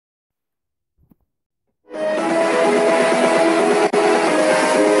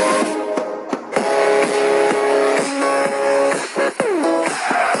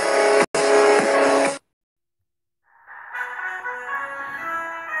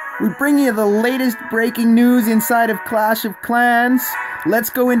We bring you the latest breaking news inside of Clash of Clans. Let's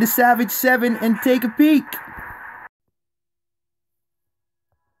go into Savage 7 and take a peek.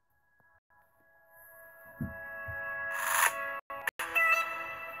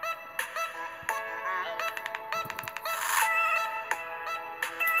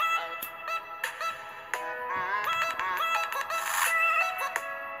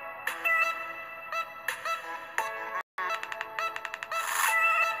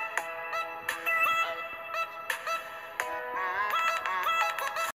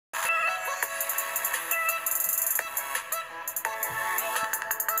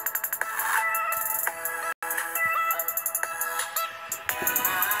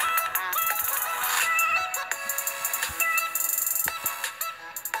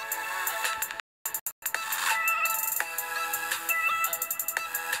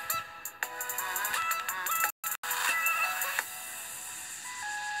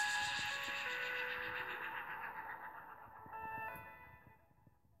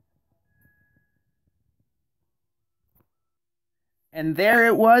 And there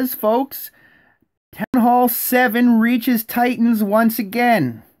it was, folks. Town Hall 7 reaches Titans once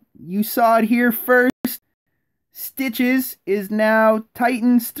again. You saw it here first. Stitches is now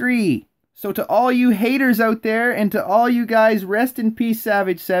Titans 3. So to all you haters out there and to all you guys, rest in peace,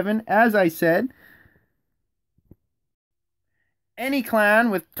 Savage 7. As I said, any clan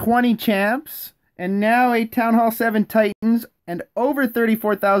with 20 champs and now a Town Hall 7 Titans and over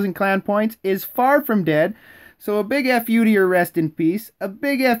 34,000 clan points is far from dead. So a big FU to your rest in peace. A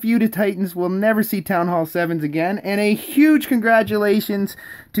big FU to Titans. We'll never see Town Hall 7s again. And a huge congratulations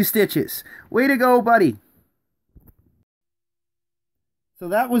to Stitches. Way to go, buddy. So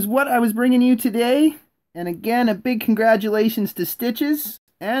that was what I was bringing you today. And again, a big congratulations to Stitches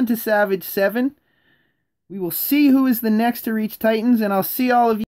and to Savage 7. We will see who is the next to reach Titans. And I'll see all of you